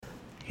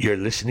You're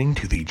listening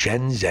to the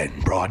Gen Zen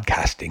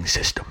Broadcasting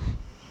System.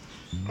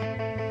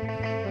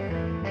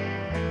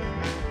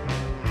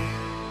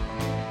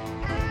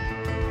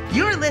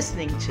 You're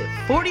listening to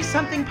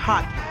 40-something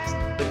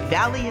Podcast with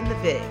Valli and the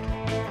Vig.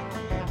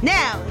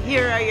 Now,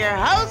 here are your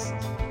hosts,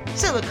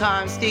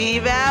 Silicon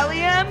Steve, Valli,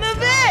 and the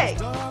Vig.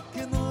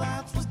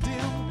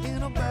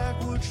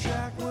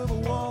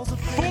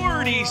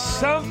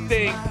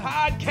 40-something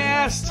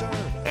Podcast,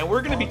 and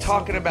we're going to be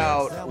talking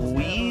about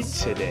weed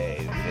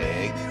today,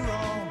 Vig.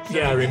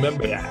 Yeah, I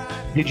remember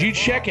that. Did you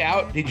check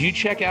out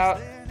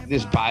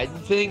this Biden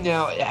thing?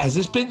 Now, has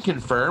this been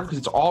confirmed? Because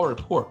it's all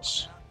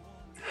reports.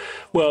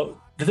 Well,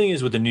 the thing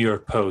is with the New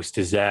York Post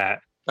is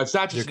that It's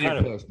not just the New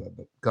York Post, but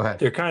go ahead.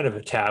 they're kind of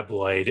a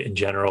tabloid in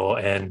general,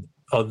 and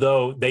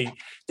although they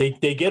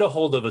get a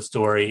hold of a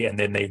story and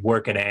then they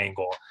work an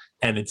angle,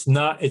 and it's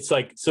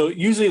like, so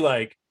usually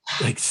like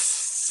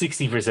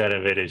 60%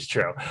 of it is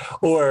true,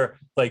 or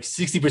like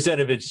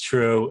 60% of it's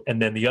true,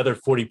 and then the other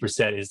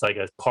 40% is like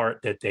a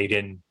part that they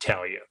didn't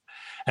tell you.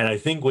 And I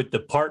think with the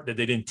part that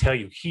they didn't tell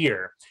you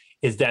here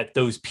is that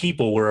those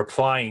people were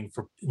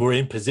were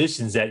in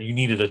positions that you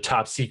needed a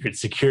top secret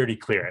security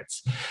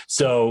clearance.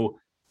 So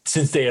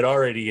since they had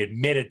already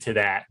admitted to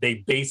that,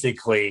 they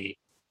basically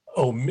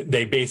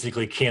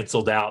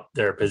canceled out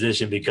their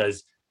position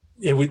because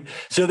it would.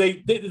 So the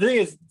thing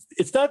is,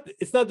 it's not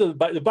the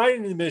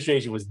Biden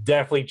administration was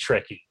definitely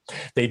tricky.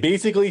 They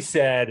basically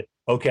said,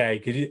 okay,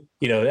 could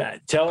you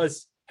tell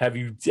us, have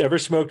you ever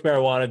smoked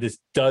marijuana? This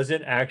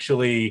doesn't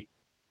actually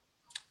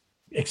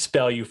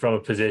expel you from a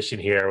position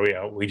here.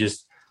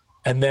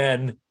 And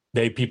then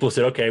people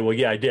said, okay, well,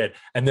 yeah, I did.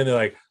 And then they're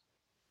like,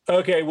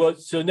 okay, well,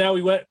 so now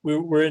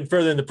we're in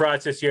further in the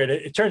process here. And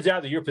it turns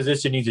out that your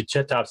position needs a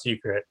top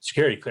secret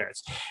security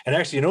clearance. And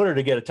actually, in order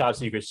to get a top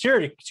secret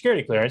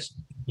security clearance,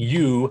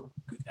 you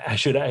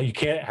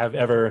can't have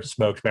ever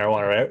smoked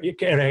marijuana, or you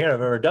can't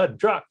have ever done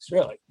drugs,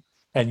 really.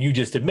 And you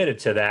just admitted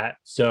to that.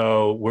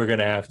 So we're going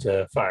to have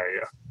to fire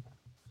you.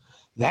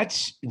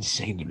 That's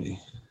insane to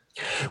me.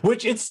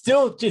 Which it's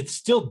still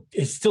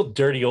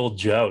dirty old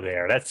Joe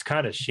there. That's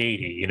kind of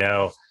shady,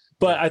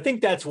 But I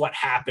think that's what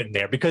happened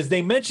there, because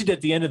they mentioned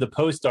at the end of the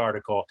Post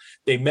article,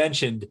 they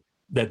mentioned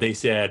that they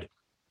said,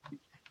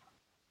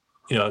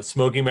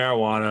 smoking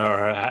marijuana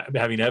or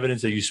having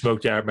evidence that you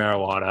smoked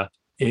marijuana,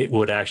 it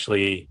would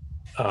actually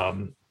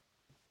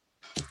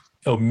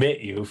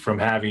omit you from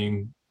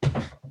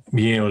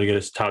being able to get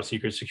a top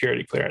secret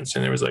security clearance.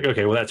 And it was like,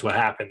 okay, well, that's what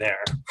happened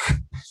there.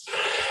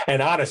 And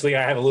honestly,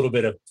 I have a little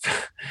bit of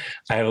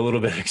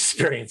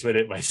experience with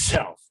it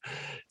myself.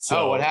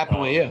 So, what happened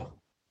with you?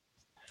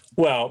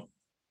 Well,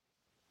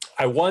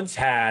 I once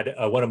had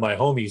one of my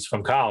homies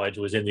from college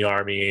was in the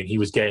Army, and he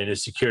was getting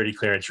his security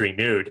clearance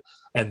renewed.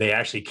 And they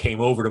actually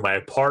came over to my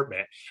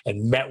apartment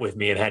and met with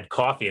me and had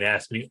coffee and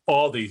asked me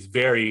all these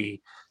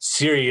very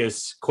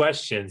serious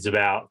questions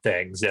about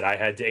things that I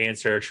had to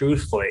answer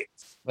truthfully.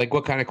 Like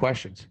what kind of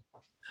questions?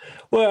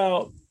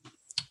 Well,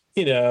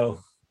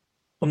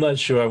 I'm not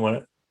sure I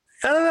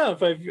don't know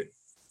if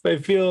I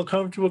feel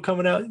comfortable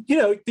coming out.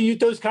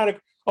 Those kind of.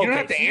 You don't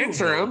have to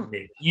answer them.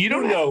 You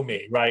don't know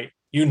me, right?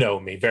 You know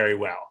me very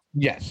well.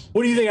 Yes.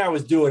 What do you think I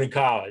was doing in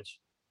college?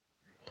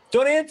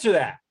 Don't answer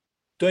that.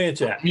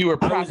 You were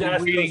probably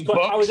reading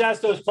books. I was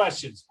asked those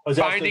questions.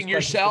 Finding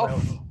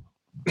yourself.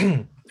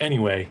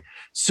 Anyway,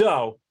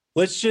 so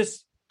let's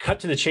just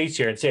cut to the chase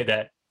here and say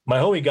that my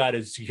homie got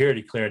his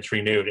security clearance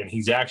renewed, and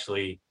he's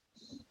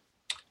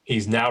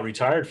now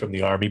retired from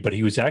the Army, but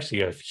he was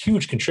actually a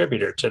huge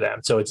contributor to them.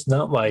 So it's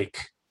not like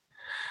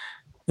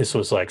this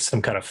was like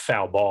some kind of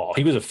foul ball.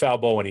 He was a foul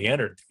ball when he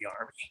entered the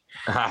Army.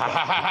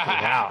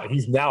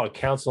 He's now a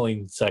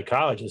counseling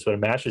psychologist with a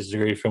master's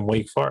degree from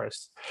Wake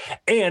Forest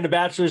and a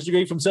bachelor's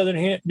degree from Southern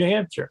New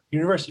Hampshire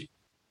University.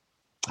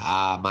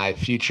 My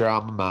future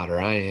alma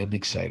mater. I am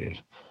excited.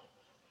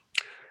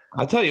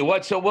 I'll tell you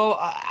what. So,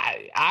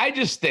 I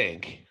just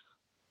think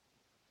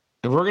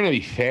if we're going to be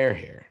fair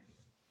here,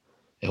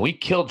 and we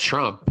killed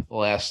Trump the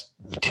last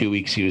 2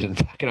 weeks he was in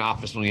fucking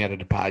office when we had a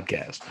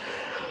podcast.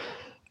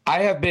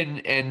 I have been,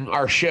 and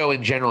our show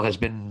in general has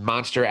been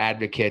monster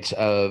advocates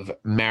of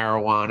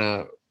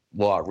marijuana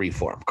law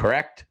reform,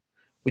 correct?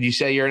 Would you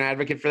say you're an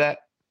advocate for that?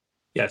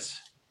 Yes.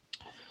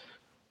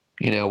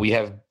 We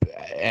have,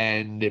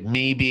 and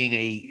me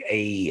being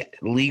a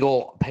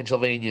legal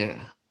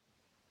Pennsylvania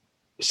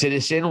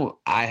citizen,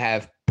 I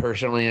have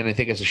personally, and I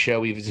think as a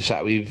show and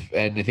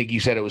I think you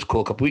said it was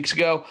cool a couple weeks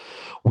ago,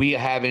 we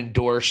have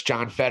endorsed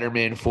John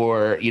Fetterman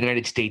for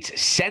United States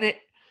Senate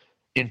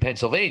in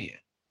Pennsylvania.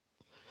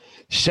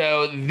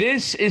 So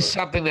this is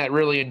something that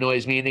really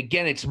annoys me. And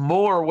again, it's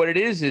more what it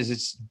is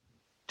it's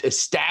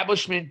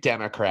establishment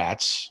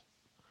Democrats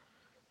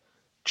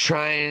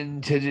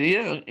trying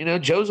to,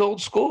 Joe's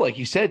old school, like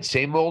you said,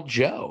 same old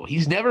Joe.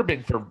 He's never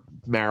been for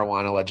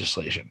marijuana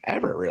legislation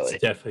ever, really.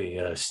 It's definitely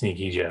a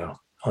sneaky Joe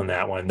on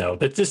that one, though.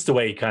 That's just the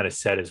way he kind of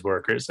set his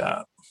workers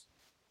up.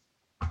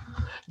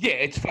 Yeah,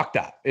 it's fucked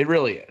up. It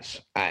really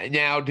is.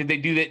 Now, did they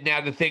do that?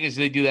 Now, the thing is,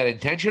 do they do that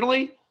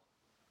intentionally?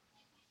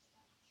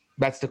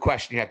 That's the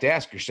question you have to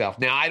ask yourself.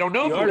 Now, I don't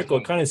know. The article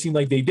kind of seemed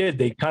like they did.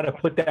 They kind of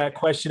put that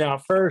question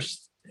out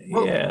first.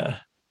 Yeah.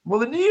 Well,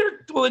 the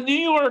New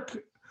York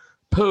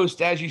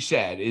Post, as you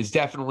said, is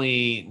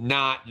definitely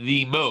not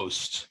the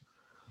most,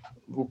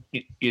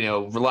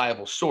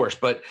 reliable source.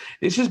 But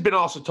this has been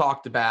also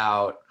talked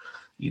about,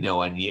 and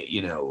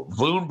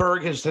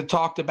Bloomberg has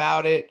talked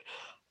about it.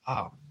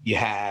 You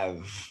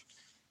have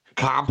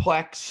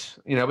Complex,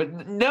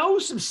 but no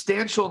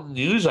substantial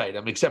news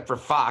item except for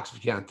Fox,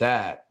 if you count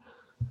that.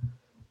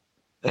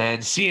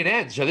 And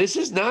CNN. So this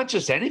is not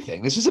just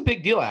anything. This is a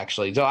big deal,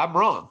 actually. So I'm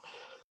wrong.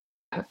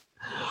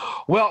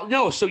 Well,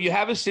 no. So you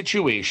have a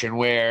situation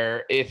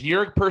where if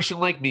you're a person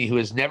like me who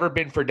has never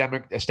been for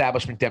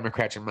establishment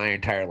Democrats in my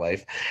entire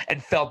life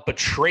and felt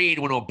betrayed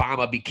when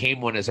Obama became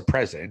one as a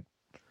president.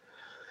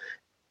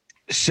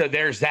 So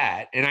there's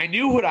that. And I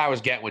knew what I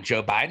was getting with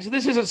Joe Biden. So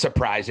this isn't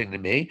surprising to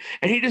me.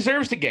 And he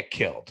deserves to get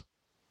killed.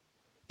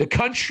 The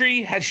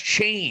country has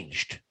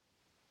changed.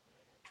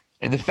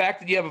 And the fact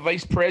that you have a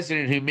vice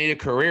president who made a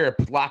career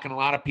of locking a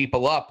lot of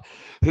people up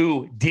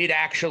who did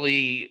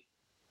actually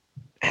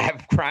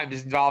have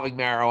crimes involving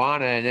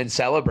marijuana and then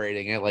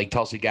celebrating it, like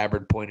Tulsi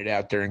Gabbard pointed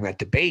out during that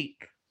debate,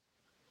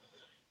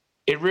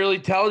 it really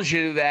tells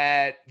you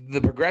that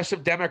the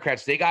progressive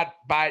Democrats, they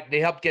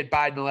helped get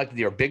Biden elected.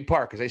 They were a big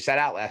part because they sat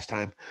out last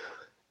time.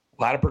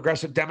 A lot of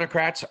progressive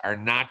Democrats are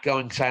not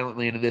going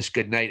silently into this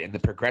good night, and the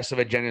progressive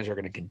agendas are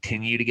going to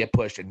continue to get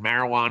pushed, and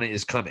marijuana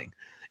is coming.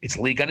 It's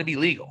going to be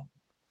legal.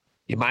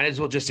 You might as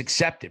well just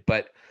accept it,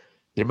 but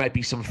there might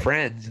be some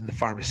friends in the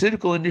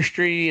pharmaceutical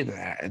industry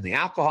and the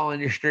alcohol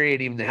industry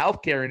and even the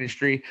healthcare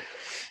industry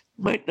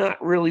might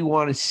not really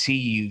want to see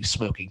you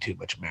smoking too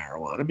much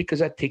marijuana because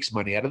that takes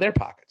money out of their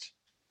pockets.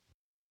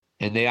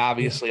 And they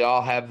obviously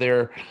all have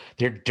their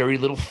dirty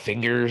little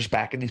fingers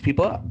backing these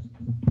people up.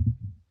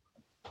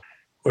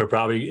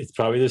 It's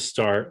probably the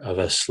start of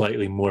a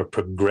slightly more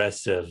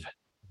progressive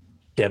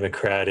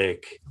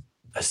Democratic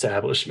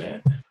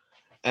establishment.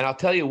 And I'll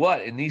tell you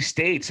what, in these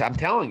states, I'm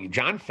telling you,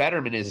 John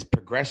Fetterman is as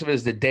progressive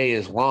as the day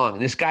is long.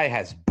 And this guy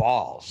has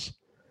balls.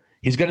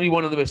 He's going to be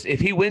one of the most, if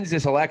he wins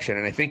this election,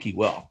 and I think he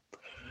will.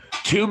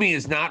 Toomey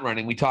is not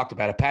running. We talked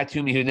about it. Pat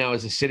Toomey, who now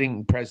is a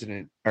sitting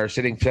president or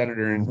sitting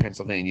senator in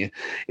Pennsylvania,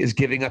 is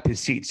giving up his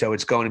seat. So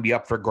it's going to be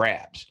up for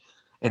grabs.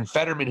 And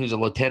Fetterman, who's a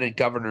lieutenant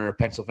governor of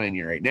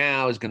Pennsylvania right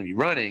now, is going to be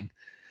running.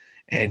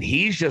 And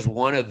he's just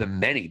one of the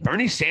many.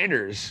 Bernie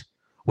Sanders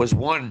was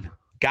one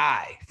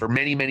guy for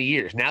many, many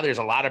years. Now there's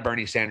a lot of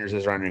Bernie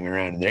Sanderses running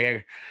around,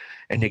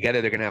 and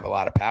together they're going to have a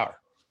lot of power.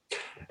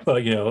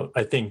 Well,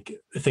 I think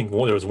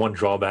there was one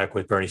drawback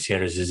with Bernie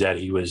Sanders is that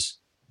he was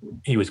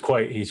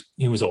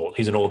old.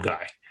 He's an old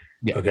guy.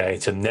 Yeah. Okay.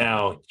 So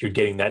now you're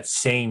getting that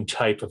same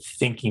type of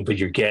thinking, but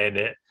you're getting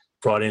it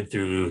brought in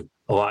through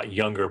a lot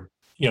younger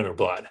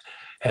blood.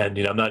 And,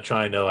 I'm not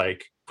trying to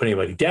put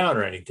anybody down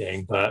or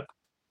anything, but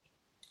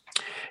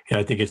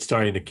I think it's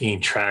starting to gain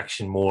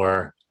traction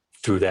more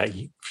through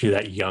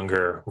that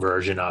younger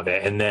version of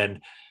it. And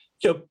then,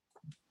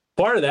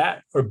 part of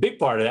that, or a big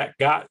part of that,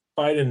 got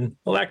Biden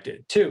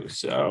elected too.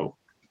 So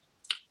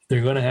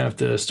they're going to have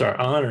to start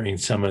honoring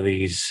some of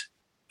these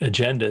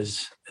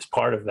agendas as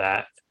part of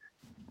that.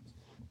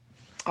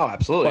 Oh,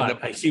 absolutely.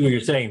 But I see what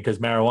you're saying, because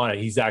marijuana,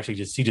 he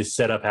just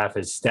set up half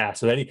his staff.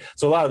 So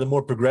a lot of the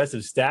more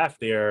progressive staff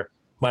there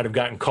might have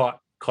gotten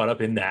caught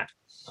up in that.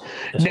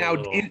 Now,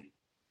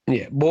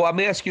 well, let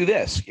me ask you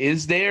this.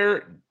 Is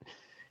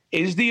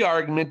the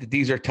argument that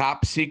these are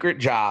top secret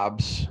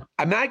jobs?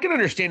 I'm not going to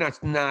understand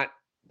not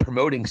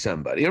promoting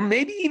somebody, or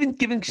maybe even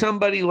giving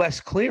somebody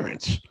less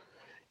clearance,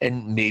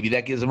 and maybe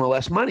that gives them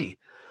less money.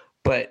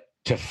 But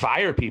to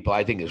fire people,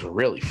 I think is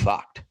really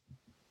fucked.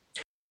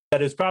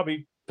 That is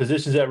probably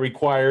positions that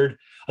required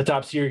a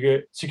top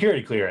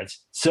security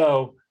clearance.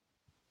 So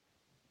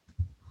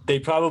they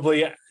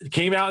probably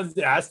came out and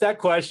asked that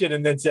question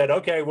and then said,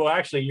 okay, well,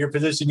 actually, your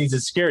position needs a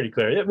security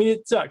clearance. I mean,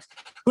 it sucks.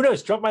 Who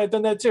knows? Trump might have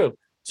done that too.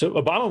 So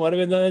Obama might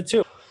have done that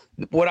too.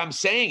 What I'm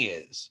saying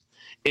is,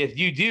 if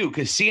you do,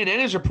 because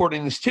CNN is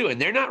reporting this too,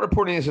 and they're not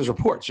reporting this as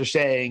reports. They're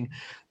saying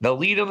the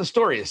lead on the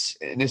story is,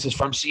 and this is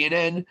from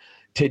CNN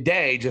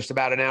today, just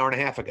about an hour and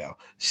a half ago.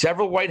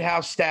 Several White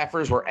House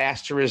staffers were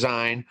asked to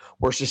resign,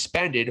 were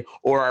suspended,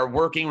 or are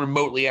working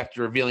remotely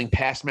after revealing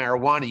past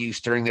marijuana use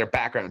during their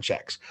background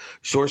checks.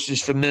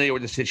 Sources familiar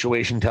with the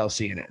situation tell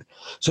CNN.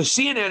 So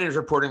CNN is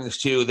reporting this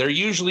too. They're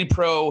usually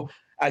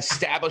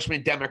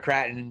pro-establishment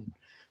Democrat, and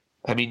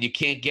I mean, you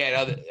can't get,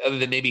 other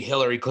than maybe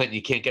Hillary Clinton,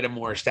 you can't get a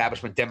more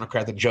establishment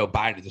Democrat than Joe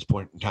Biden at this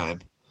point in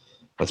time.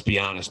 Let's be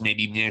honest.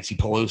 Maybe Nancy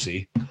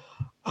Pelosi.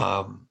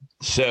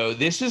 So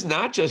this is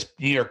not just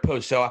New York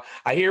Post. So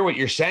I hear what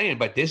you're saying,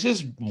 but this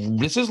is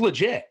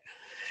legit.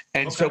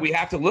 And okay. So we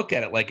have to look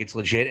at it like it's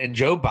legit. And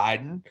Joe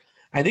Biden,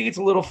 I think it's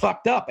a little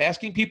fucked up.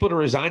 Asking people to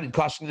resign and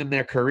costing them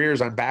their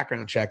careers on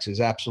background checks is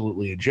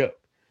absolutely a joke.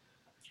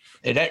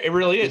 It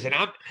really is.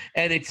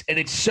 And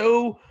it's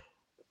so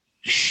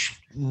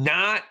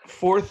not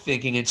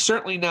forward-thinking, and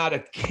certainly not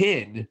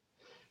akin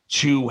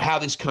to how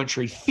this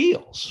country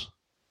feels.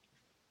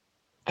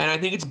 And I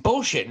think it's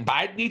bullshit. And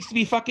Biden needs to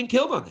be fucking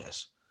killed on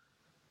this.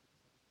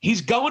 He's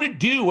going to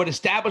do what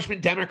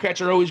establishment Democrats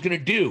are always going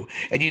to do.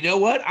 And you know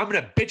what? I'm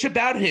going to bitch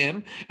about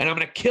him, and I'm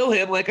going to kill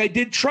him like I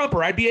did Trump,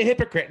 or I'd be a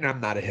hypocrite. And I'm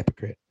not a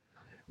hypocrite.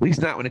 At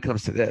least not when it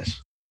comes to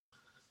this.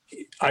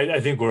 I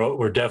think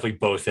we're definitely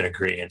both in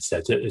agreement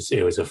that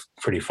it was a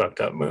pretty fucked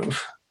up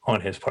move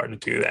on his part to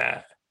do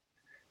that.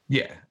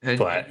 Yeah. And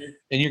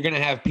you're going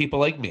to have people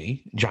like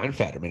me, John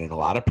Fetterman, and a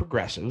lot of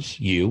progressives,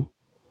 you're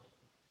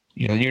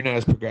not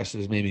as progressive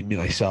as maybe me,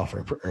 myself,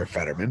 or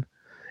Fetterman,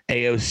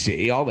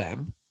 AOC, all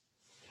them.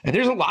 And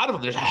there's a lot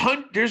of them.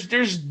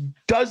 There's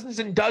dozens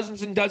and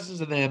dozens and dozens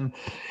of them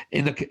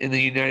in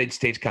the United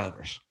States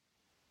Congress.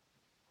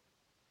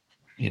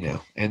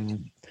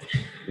 And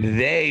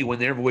they, when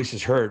their voice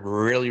is heard,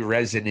 really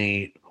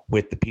resonate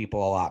with the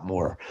people a lot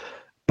more.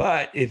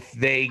 But if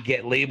they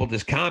get labeled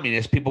as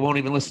communists, people won't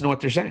even listen to what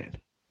they're saying.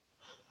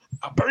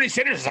 Bernie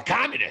Sanders is a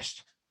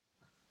communist.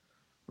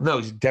 No,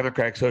 he's a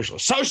democratic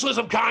socialist.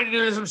 Socialism,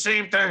 communism,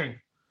 same thing.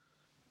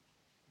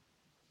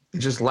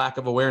 It's just lack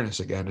of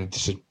awareness again.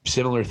 It's a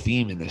similar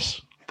theme in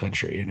this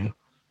country,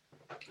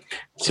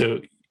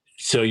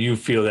 So you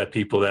feel that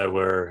people that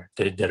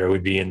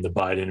would be in the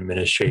Biden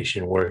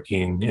administration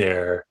working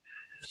there,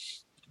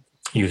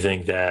 you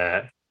think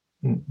that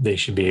they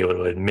should be able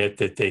to admit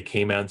that they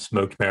came out and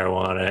smoked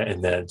marijuana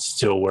and then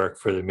still work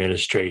for the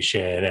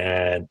administration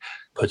and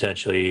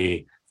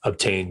potentially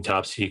obtain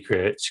top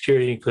secret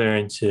security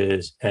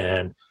clearances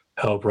and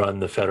help run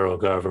the federal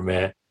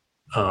government,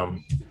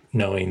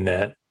 knowing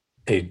that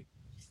they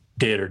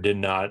did or did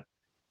not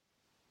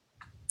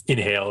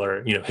inhale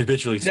or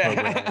habitually smoke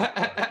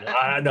marijuana.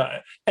 I don't know,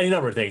 any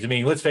number of things. I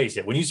mean, let's face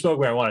it, when you smoke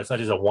marijuana, it's not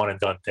just a one and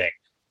done thing.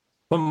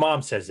 When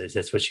mom says this,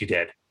 that's what she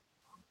did.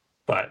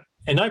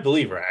 And I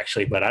believe her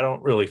actually, but I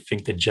don't really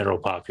think the general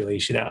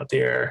population out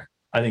there,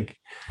 I think,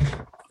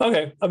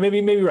 okay,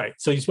 maybe right.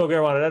 So you smoke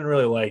marijuana, I didn't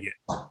really like it.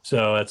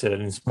 So that's it. I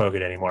didn't smoke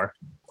it anymore.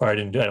 Or I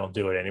don't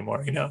do it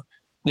anymore, Yeah.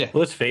 But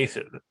let's face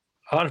it.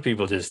 A lot of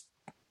people it's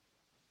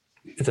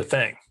a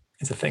thing.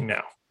 It's a thing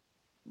now.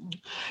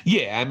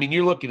 Yeah, I mean,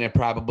 you're looking at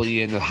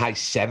probably in the high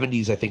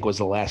 70s, I think was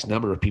the last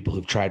number of people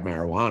who've tried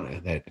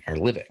marijuana that are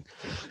living.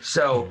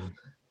 So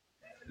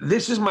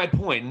this is my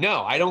point.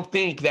 No, I don't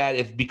think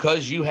that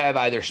because you have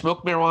either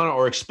smoked marijuana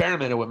or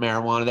experimented with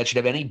marijuana, that should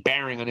have any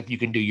bearing on if you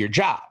can do your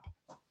job.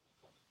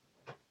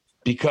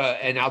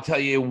 And I'll tell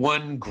you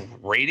one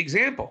great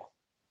example.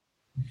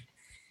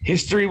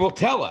 History will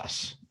tell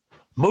us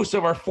most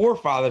of our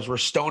forefathers were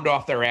stoned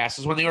off their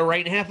asses when they were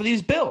writing half of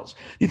these bills.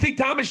 You think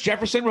Thomas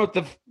Jefferson wrote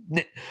the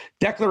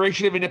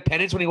Declaration of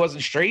Independence when he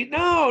wasn't straight?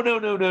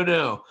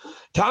 No.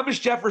 Thomas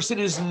Jefferson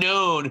is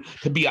known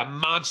to be a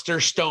monster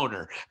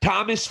stoner.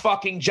 Thomas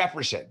fucking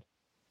Jefferson.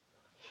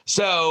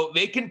 So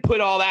they can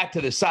put all that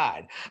to the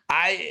side.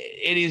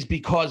 It is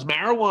because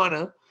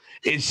marijuana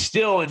is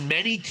still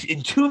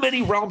in too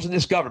many realms in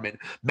this government.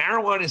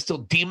 Marijuana is still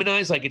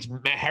demonized like it's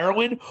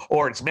heroin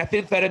or it's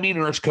methamphetamine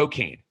or it's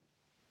cocaine.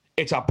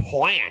 It's a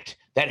plant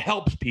that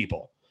helps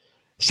people.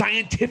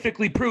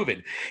 Scientifically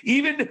proven.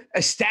 Even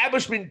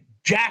establishment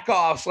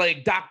jackoffs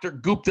like Dr.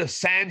 Gupta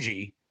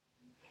Sanji,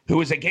 who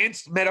was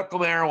against medical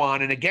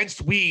marijuana and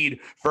against weed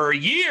for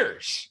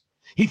years,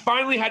 he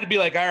finally had to be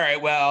like, all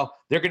right, well,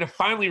 they're going to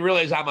finally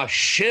realize I'm a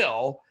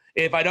shill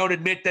if I don't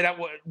admit that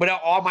what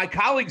all my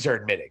colleagues are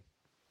admitting.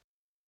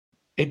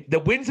 The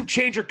winds of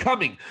change are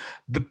coming.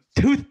 The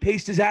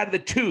toothpaste is out of the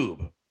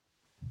tube.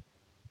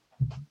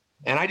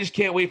 And I just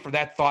can't wait for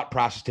that thought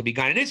process to be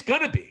gone. And it's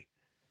going to be.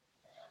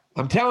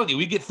 I'm telling you,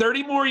 we get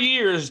 30 more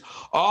years,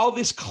 all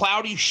this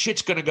cloudy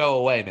shit's going to go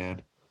away,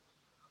 man.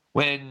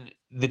 When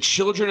the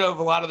children of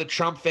a lot of the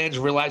Trump fans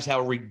realize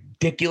how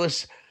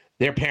ridiculous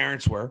their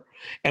parents were,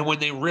 and when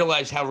they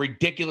realize how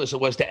ridiculous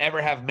it was to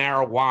ever have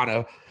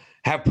marijuana,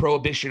 have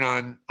prohibition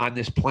on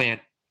this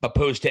plant,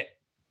 opposed to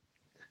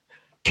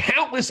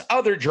countless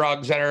other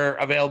drugs that are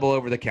available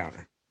over the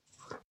counter.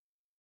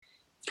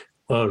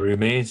 Well, it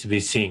remains to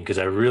be seen, because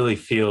I really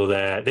feel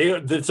that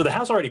so the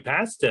House already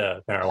passed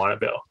a marijuana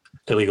bill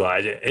to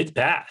legalize it. It's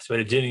passed, but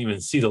it didn't even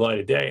see the light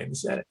of day in the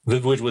Senate,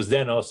 which was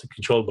then also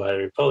controlled by the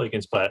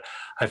Republicans. But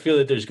I feel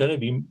that there's going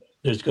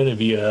to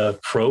be a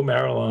pro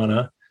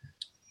marijuana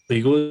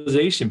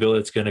legalization bill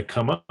that's going to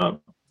come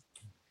up.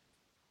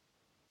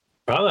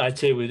 Probably, I'd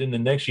say within the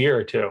next year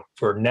or two,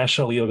 for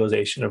national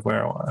legalization of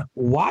marijuana.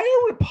 Why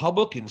are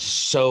Republicans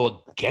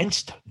so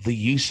against the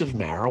use of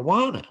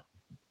marijuana?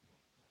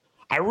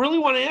 I really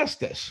want to ask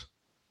this.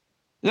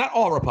 Not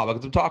all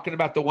Republicans. I'm talking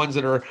about the ones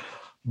that are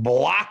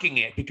blocking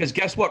it, because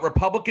guess what?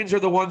 Republicans are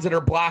the ones that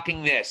are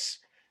blocking this.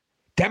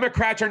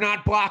 Democrats are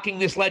not blocking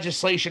this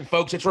legislation,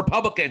 folks. It's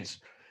Republicans.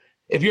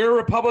 If you're a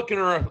Republican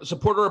or a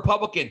supporter of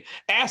Republican,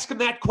 ask them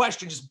that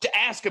question. Just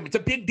ask them. It's a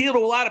big deal to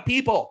a lot of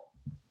people.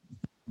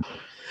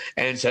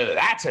 And so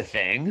that's a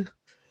thing.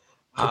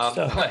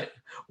 But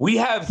we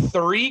have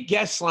 3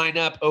 guests lined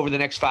up over the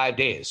next 5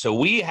 days. So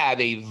we have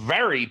a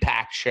very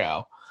packed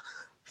show.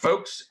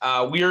 Folks,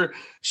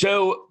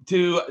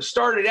 to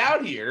start it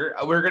out here,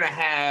 we're going to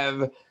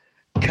have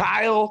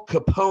Kyle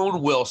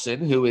Capone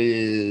Wilson, who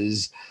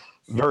is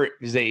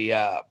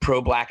a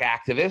pro-Black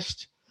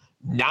activist,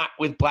 not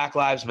with Black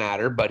Lives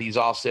Matter, but he's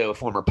also a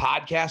former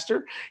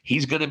podcaster.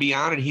 He's going to be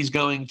on, and he's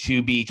going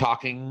to be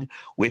talking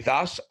with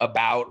us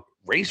about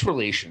race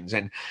relations.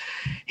 And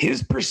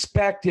his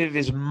perspective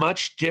is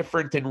much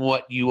different than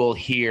what you will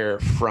hear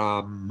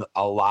from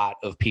a lot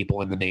of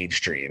people in the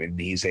mainstream. And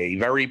he's a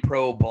very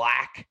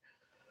pro-Black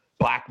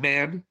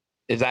man.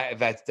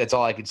 That's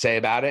all I can say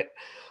about it.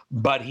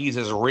 But he's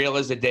as real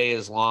as the day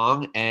is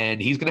long, and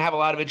he's going to have a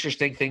lot of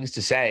interesting things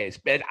to say.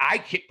 And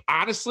I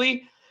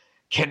honestly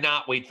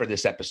cannot wait for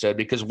this episode,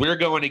 because we're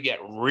going to get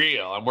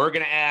real, and we're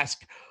going to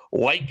ask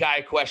white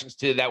guy questions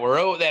too that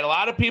a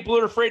lot of people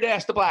are afraid to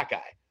ask the Black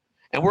guy.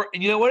 And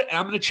you know what?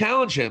 I'm going to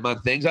challenge him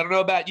on things. I don't know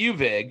about you,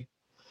 Vig,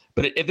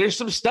 but if there's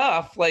some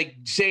stuff like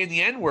saying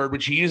the N-word,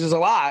 which he uses a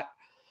lot,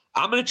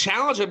 I'm going to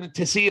challenge him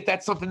to see if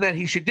that's something that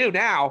he should do.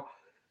 Now,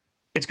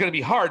 it's going to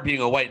be hard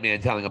being a white man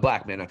telling a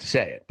Black man not to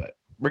say it, but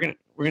we're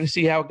gonna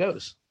see how it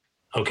goes.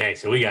 Okay,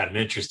 so we got an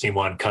interesting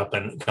one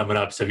coming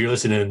up. So if you're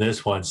listening to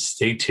this one,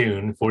 stay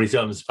tuned.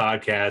 47's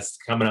podcast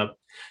coming up.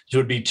 This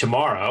would be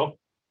tomorrow.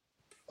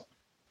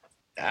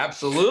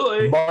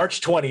 Absolutely.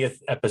 March 20th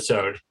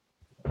episode.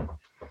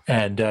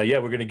 And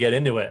we're going to get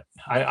into it.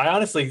 I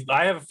honestly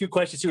have a few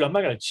questions too. I don't know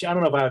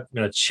if I'm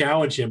going to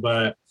challenge him,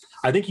 but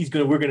I think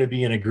we're going to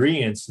be in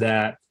agreement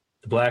that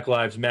the Black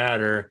Lives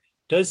Matter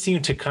does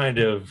seem to kind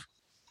of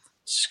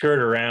skirt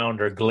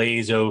around or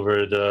glaze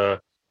over the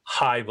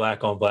high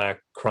Black on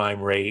Black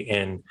crime rate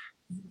in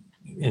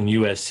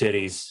U.S.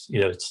 cities,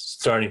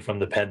 starting from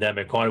the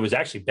pandemic on. It was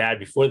actually bad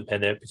before the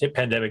pandemic. The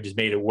pandemic just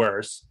made it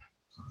worse.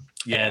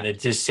 Yeah. And it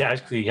just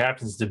actually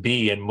happens to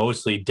be in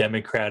mostly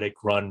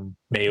Democratic-run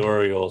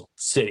mayoral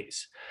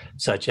cities,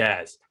 such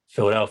as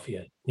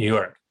Philadelphia, New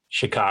York,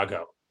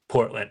 Chicago,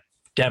 Portland,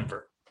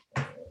 Denver,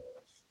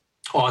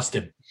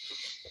 Austin.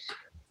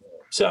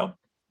 So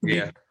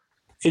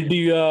it'd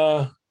be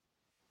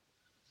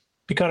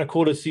kind of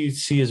cool to see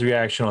his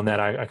reaction on that.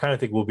 I kind of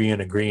think we'll be in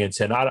agreement.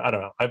 And I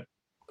don't know.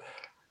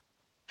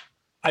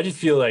 I just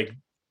feel like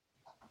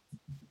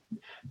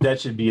that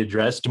should be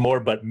addressed more,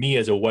 but me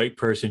as a white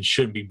person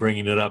should be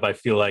bringing it up. I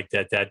feel like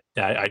that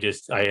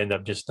I end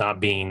up just not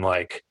being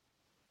like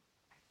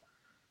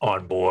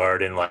on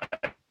board and like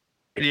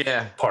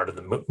part of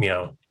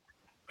the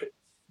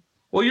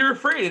Well, you're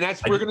afraid,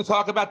 and we're going to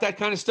talk about that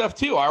kind of stuff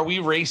too. Are we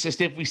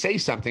racist if we say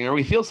something or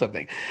we feel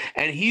something?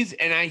 And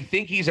I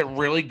think he's a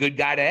really good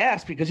guy to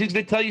ask, because he's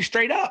going to tell you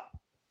straight up.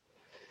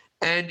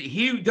 And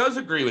he does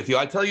agree with you.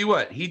 I tell you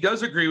what, he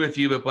does agree with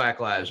you that Black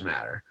Lives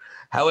Matter.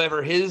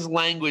 However, his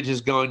language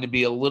is going to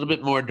be a little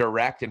bit more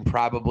direct and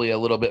probably a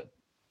little bit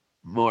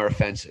more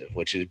offensive,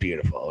 which is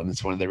beautiful. And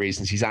it's one of the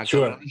reasons he's on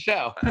the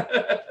show.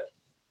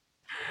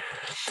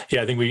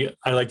 Yeah, I think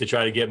I like to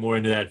try to get more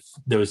into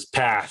those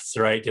paths,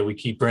 right? That we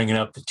keep bringing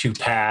up, the two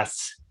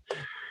paths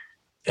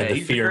and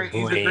the fear and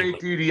blame. He's a great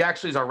dude. He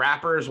actually is a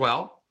rapper as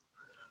well.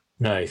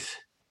 Nice.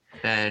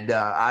 And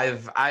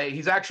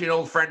he's actually an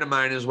old friend of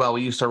mine as well.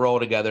 We used to roll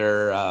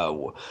together.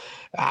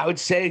 I would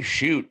say,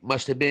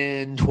 must have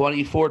been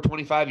 24,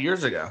 25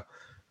 years ago.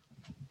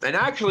 And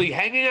actually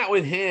hanging out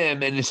with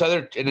him and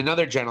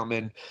another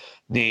gentleman,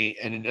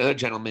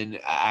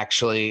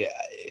 actually,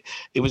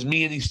 it was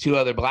me and these two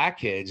other Black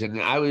kids. And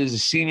I was a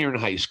senior in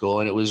high school,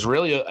 and it was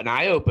really an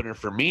eye-opener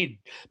for me,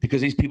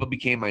 because these people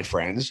became my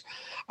friends.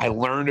 I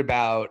learned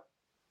about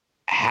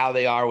how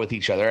they are with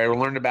each other. I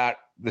learned about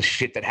the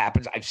shit that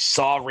happens. I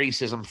saw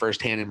racism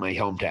firsthand in my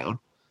hometown.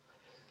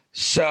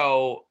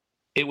 So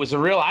it was a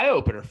real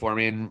eye-opener for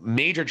me and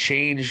major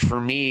change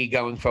for me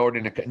going forward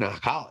in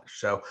college.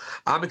 So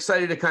I'm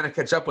excited to kind of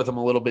catch up with them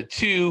a little bit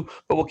too,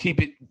 but we'll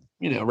keep it,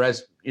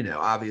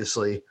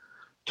 obviously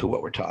to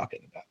what we're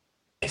talking about.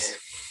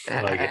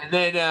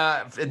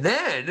 And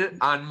then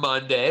on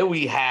Monday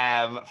we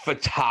have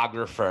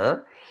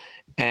photographer,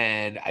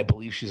 and I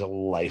believe she's a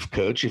life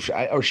coach, she's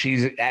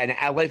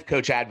a life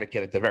coach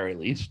advocate at the very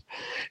least.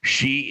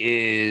 She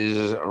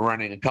is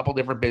running a couple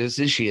different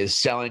businesses. She is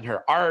selling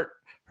her art,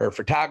 her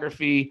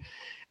photography,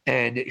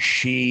 and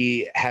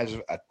she has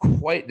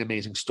quite an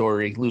amazing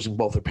story, losing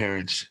both her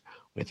parents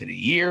within a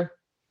year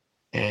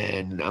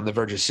and on the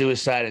verge of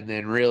suicide, and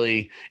then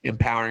really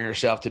empowering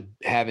herself to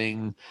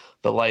having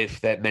the life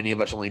that many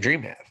of us only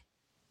dream to have.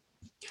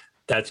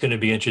 That's going to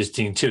be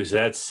interesting too. So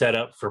that's set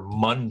up for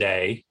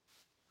Monday.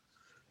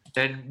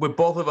 And with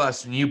both of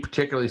us, and you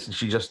particularly,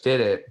 since you just did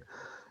it,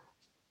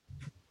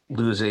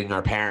 losing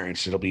our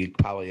parents, it'll be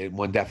probably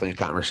definitely a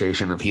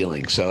conversation of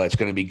healing. So that's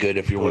going to be good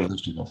if you're one of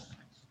those people.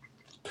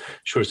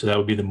 Sure. So that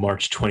would be the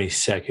March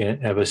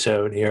 22nd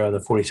episode here on the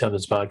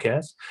 47's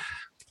podcast.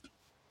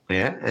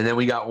 Yeah. And then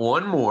we got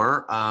one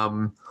more.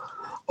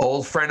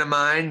 Old friend of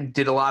mine,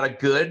 did a lot of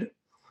good.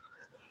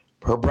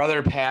 Her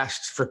brother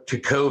passed to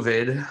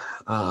COVID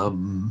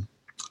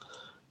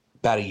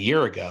about a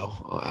year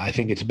ago. I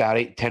think it's about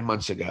 8-10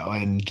 months ago.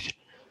 And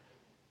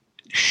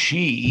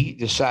she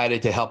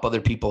decided to help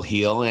other people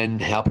heal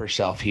and help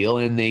herself heal.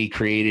 And they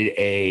created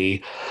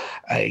a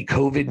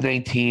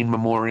COVID-19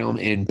 memorial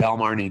in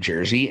Belmar, New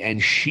Jersey.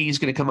 And she's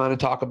going to come on and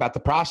talk about the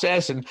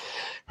process and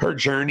her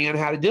journey on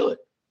how to do it.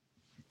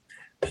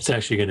 It's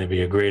actually going to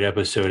be a great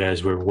episode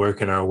as we're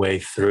working our way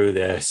through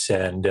this,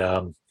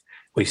 and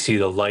we see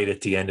the light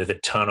at the end of the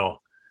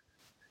tunnel,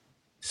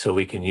 so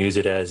we can use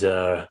it as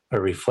a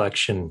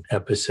reflection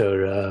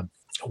episode.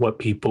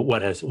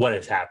 What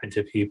has happened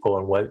to people,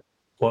 and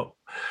what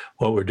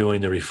we're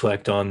doing to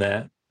reflect on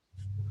that.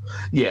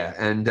 Yeah,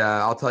 and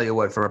I'll tell you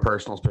what, from a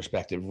personal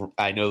perspective,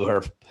 I know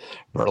her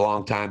for a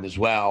long time as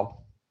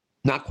well.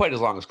 Not quite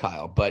as long as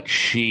Kyle, but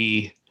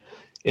she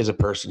is a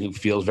person who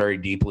feels very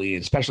deeply,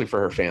 especially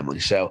for her family.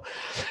 So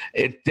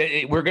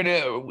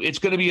it's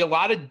gonna be a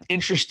lot of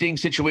interesting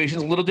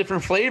situations, a little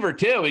different flavor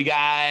too. We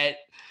got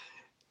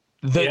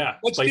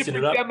much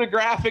different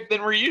demographic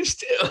than we're used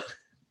to.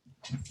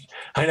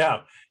 I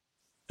know.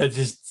 It's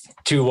just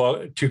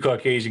two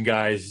Caucasian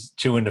guys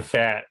chewing the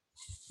fat.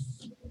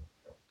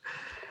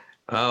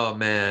 Oh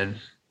man,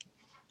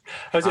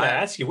 I was going to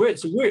ask you where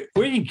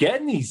are you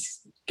getting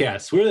these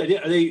guests? Where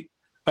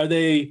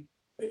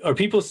are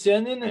people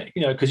sending?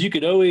 Because you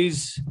could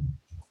always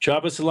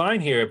drop us a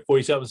line here at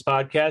 40-somethings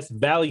podcast,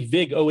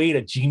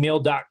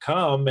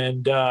 valleyvig08@gmail.com,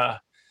 and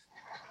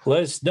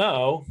let us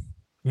know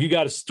if you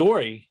got a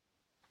story.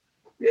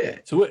 Yeah.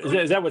 So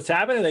is that what's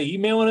happening? Are they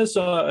emailing us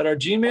at our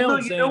Gmail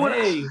and saying,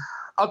 hey?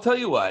 I'll tell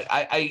you what,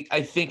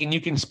 I think, and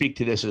you can speak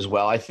to this as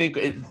well, I think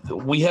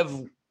we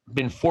have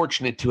been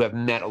fortunate to have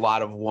met a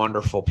lot of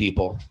wonderful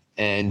people,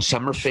 and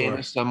some are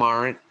famous, some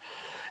aren't.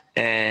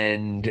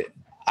 And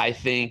I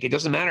think it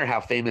doesn't matter how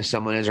famous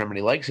someone is or how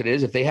many likes it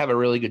is, if they have a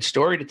really good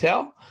story to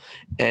tell.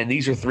 And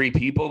these are three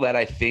people that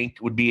I think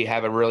would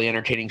have a really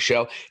entertaining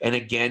show. And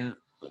again,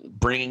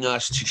 bringing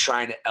us to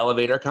trying to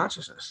elevate our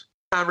consciousness.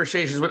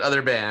 Conversations with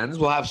other bands.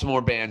 We'll have some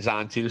more bands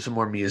on too, some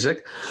more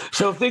music.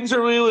 So things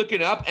are really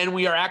looking up, and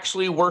we are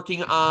actually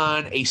working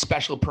on a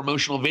special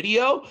promotional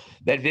video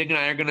that Vig and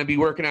I are going to be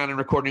working on and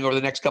recording over the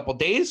next couple of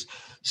days.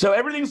 So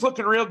everything's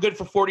looking real good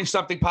for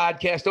 40-something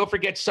podcast. Don't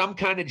forget Some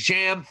Kind of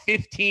Jam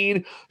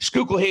 15,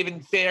 Schuylkill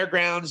Haven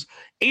Fairgrounds,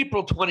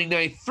 April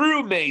 29th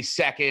through May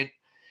 2nd.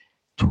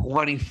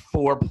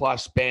 24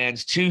 plus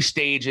bands, 2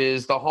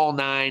 stages, the whole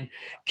 9,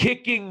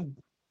 kicking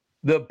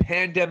the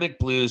pandemic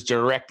blues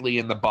directly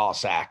in the ball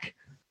sack.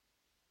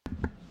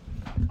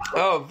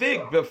 Oh,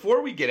 Vig,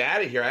 before we get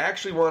out of here, I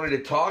actually wanted to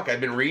talk.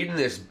 I've been reading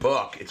this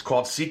book. It's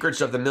called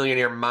Secrets of the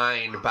Millionaire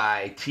Mind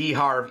by T.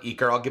 Harv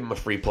Eker. I'll give him a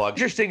free plug.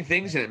 Interesting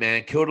things in it, man.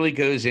 It totally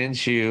goes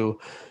into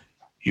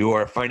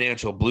your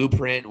financial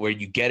blueprint, where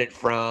you get it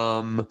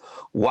from,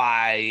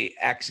 why,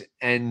 X,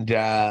 and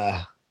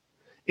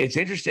it's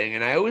interesting.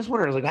 And I always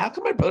wonder, like, how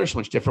come my brother's so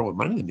much different with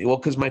money than me? Well,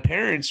 because my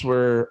parents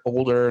were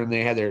older and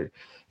they had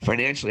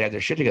financially had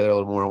their shit together a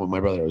little more when my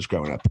brother was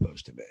growing up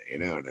opposed to me. You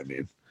know what I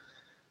mean?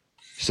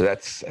 So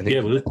that's, I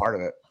think, part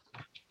of it.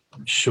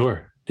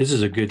 Sure. This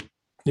is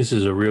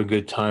a real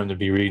good time to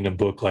be reading a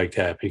book like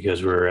that,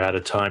 because we're at a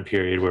time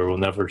period where we'll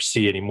never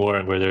see anymore,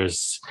 and where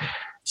there's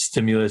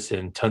stimulus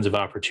and tons of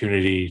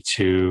opportunity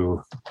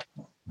to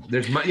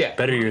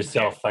better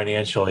yourself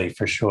financially,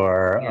 for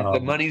sure. The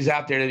money's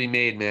out there to be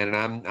made, man,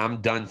 and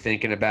I'm done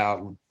thinking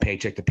about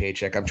paycheck to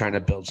paycheck. I'm trying to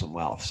build some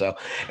wealth. So,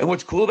 and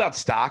what's cool about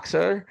stocks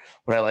are,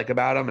 what I like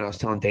about them, and I was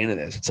telling Dana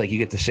this, it's like you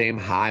get the same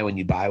high when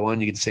you buy one.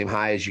 You get the same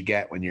high as you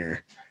get when you're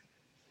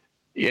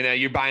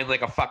buying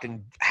like a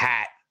fucking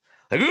hat.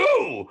 Like,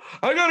 ooh,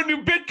 I got a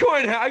new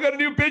Bitcoin hat. I got a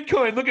new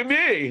Bitcoin. Look at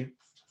me.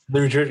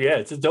 Yeah,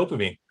 it's a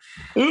dopamine.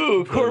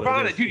 Ooh,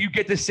 Corvana. Dude, you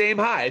get the same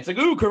high. It's like,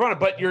 ooh, Corvana,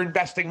 but you're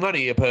investing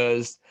money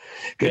because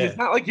it's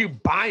not like you're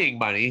buying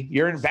money,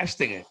 you're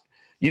investing it.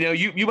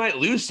 You might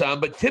lose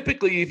some, but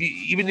typically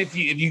if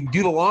you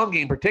do the long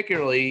game,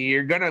 particularly,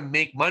 you're going to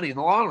make money in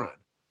the long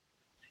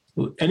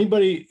run.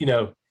 Anybody,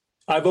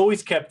 I've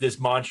always kept this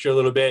mantra a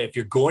little bit. If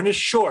you're going to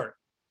short,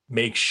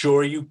 make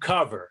sure you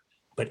cover.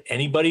 But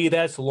anybody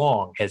that's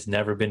long has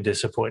never been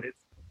disappointed.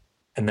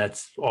 And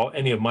that's all,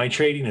 any of my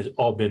trading has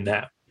all been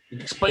that.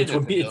 It's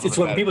when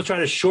people try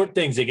to short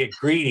things, they get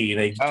greedy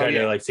and they try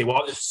to say, well,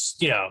 I'll just,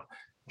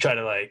 try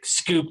to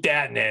scoop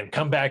that and then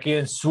come back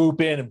in, swoop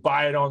in and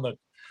buy it on the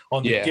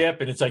dip.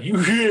 And it's like, you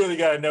really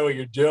got to know what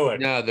you're doing.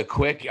 No,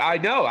 I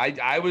know.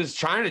 I was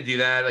trying to do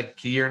that like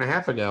a year and a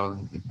half ago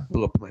and it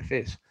blew up in my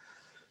face.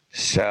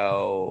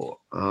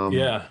 So,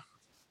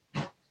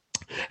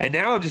 and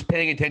now I'm just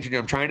paying attention.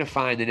 I'm trying to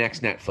find the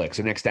next Netflix,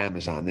 the next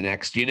Amazon, the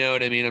next, you know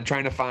what I mean? I'm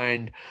trying to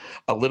find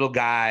a little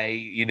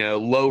guy,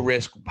 low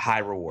risk, high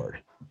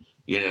reward,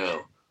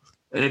 And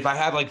if I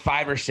have like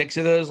 5 or 6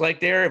 of those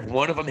there, if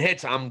one of them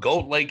hits, I'm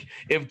gold. Like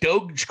if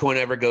Dogecoin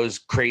ever goes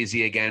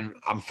crazy again,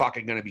 I'm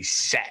fucking going to be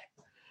set.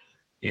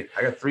 I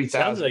got 3,000.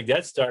 Sounds like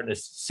that's starting to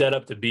set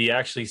up to be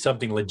actually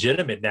something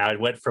legitimate now. It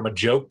went from a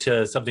joke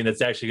to something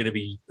that's actually going to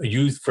be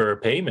used for a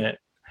payment.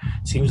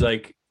 Seems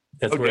like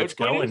that's where it's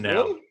going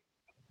now. Really?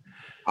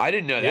 I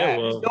didn't know that.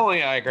 Well, it's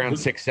only like around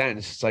 6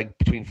 cents. It's like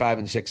between 5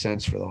 and 6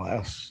 cents for the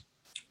last.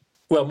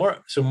 Well,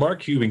 Mark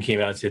Cuban came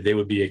out and said they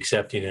would be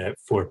accepting it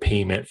for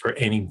payment for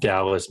any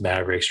Dallas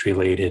Mavericks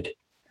related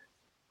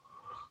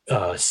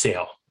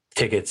sale,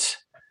 tickets,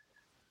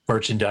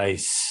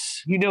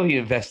 merchandise. He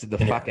invested the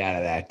fuck out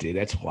of that, dude.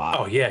 That's wild.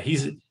 Oh yeah,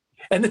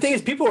 and the thing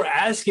is, people were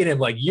asking him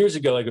like years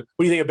ago, like, "What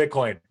do you think of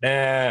Bitcoin?"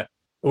 Nah.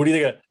 What do you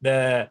think of?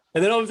 Nah.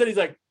 And then all of a sudden he's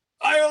like,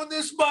 "I own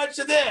this much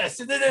of this,"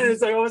 and then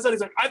it's like all of a sudden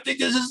he's like, "I think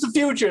this is the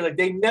future." Like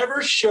they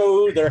never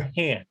show their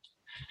hand,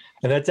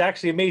 and that's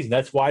actually amazing.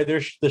 That's why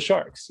they're the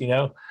sharks,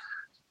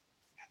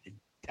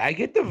 I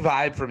get the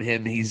vibe from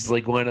him. He's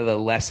like one of the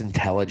less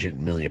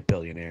intelligent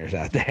billionaires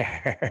out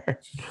there.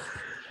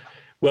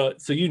 Well,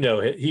 so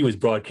he was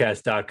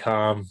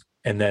broadcast.com,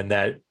 and then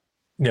that,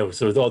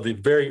 so with all the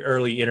very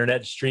early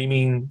internet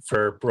streaming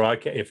for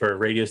broadcast for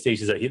radio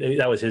stations,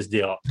 that was his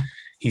deal.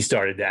 He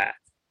started that,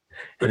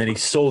 and then he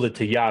sold it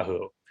to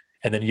Yahoo,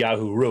 and then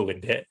Yahoo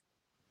ruined it,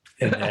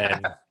 and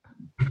then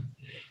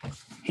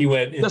he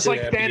went just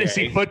like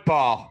fantasy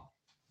football.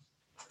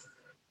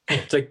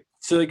 It's like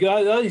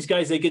all these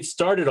guys, they get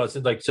started on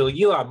something like, so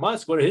Elon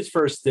Musk, one of his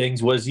first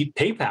things was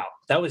PayPal.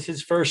 That was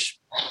his first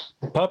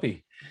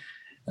puppy.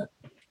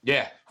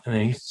 Yeah. And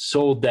then he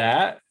sold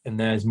that, and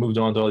then has moved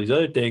on to all these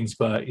other things.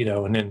 But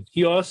and then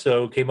he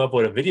also came up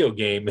with a video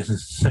game in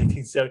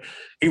 1970.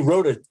 He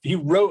wrote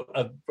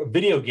a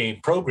video game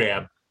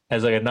program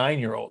as like a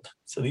 9-year-old.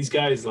 So these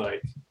guys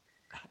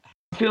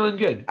feeling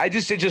good.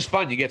 It's just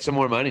fun. You get some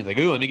more money. Like,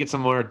 ooh, let me get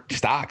some more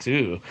stocks.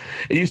 Ooh,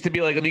 it used to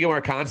be like, let me get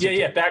more concerts.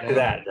 Yeah. Back to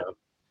that though.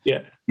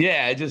 Yeah.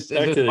 Yeah. It's just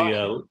back to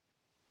fun.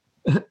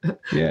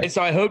 Yeah. And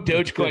so I hope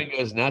Dogecoin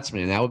goes nuts,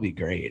 man. That would be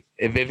great.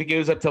 If it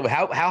goes up to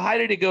how high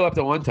did it go up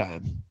to one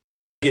time?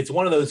 It's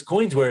one of those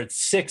coins where it's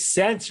 6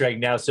 cents right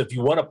now. So if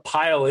you want to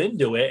pile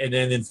into it, and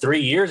then in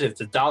 3 years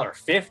it's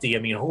 $1.50. I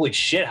mean, holy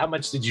shit! How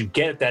much did you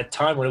get at that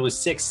time when it was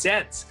 6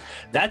 cents?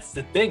 That's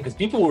the thing, because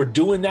people were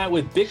doing that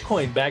with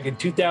Bitcoin back in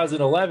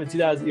 2011,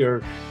 2000,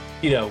 or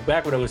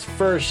back when it was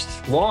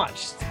first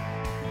launched.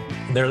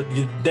 And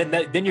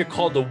then you're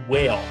called a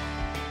whale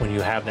when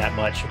you have that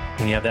much,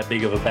 when you have that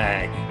big of a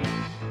bag.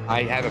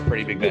 I have a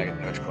pretty big bag of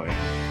Dogecoin.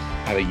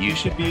 You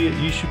should be a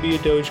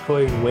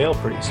Dogecoin whale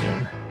pretty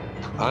soon.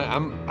 I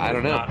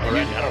don't know. I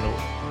don't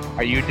know.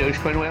 Are you a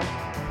Dogecoin whale?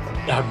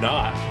 I'm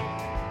not.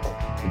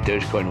 A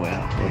Dogecoin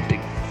whale. A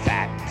big,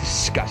 fat,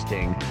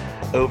 disgusting,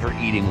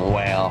 overeating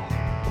whale.